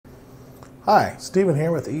Hi, Stephen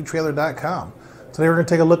here with etrailer.com. Today we're going to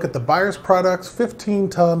take a look at the Buyers Products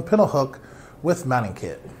 15-ton pintle hook with mounting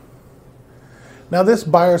kit. Now this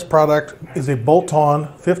Buyers product is a bolt-on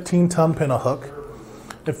 15-ton pintle hook.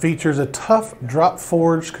 It features a tough drop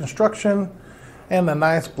forged construction and a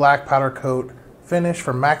nice black powder coat finish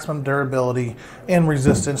for maximum durability and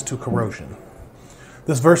resistance to corrosion.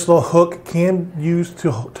 This versatile hook can be used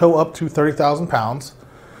to tow up to 30,000 pounds.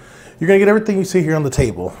 You're going to get everything you see here on the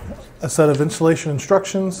table. A set of installation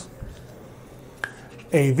instructions,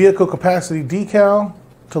 a vehicle capacity decal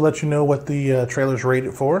to let you know what the trailer is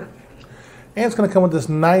rated for, and it's going to come with this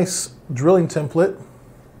nice drilling template,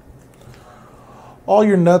 all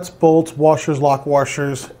your nuts, bolts, washers, lock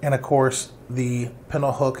washers, and of course the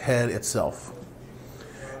pintle hook head itself.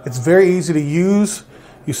 It's very easy to use.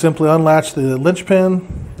 You simply unlatch the linch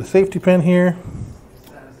pin, the safety pin here,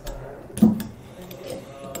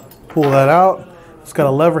 pull that out. It's got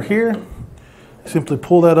a lever here. Simply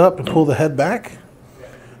pull that up and pull the head back.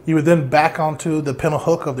 You would then back onto the pintle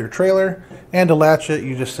hook of your trailer, and to latch it,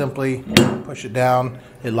 you just simply push it down.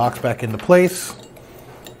 It locks back into place.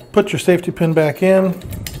 Put your safety pin back in,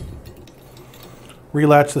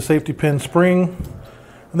 relatch the safety pin spring,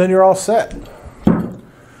 and then you're all set.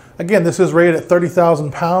 Again, this is rated at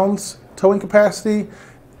 30,000 pounds towing capacity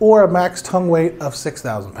or a max tongue weight of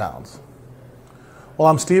 6,000 pounds. Well,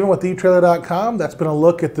 I'm Stephen with etrailer.com. That's been a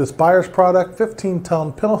look at this Buyers product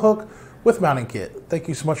 15-ton pintle hook with mounting kit. Thank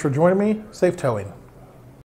you so much for joining me. Safe towing.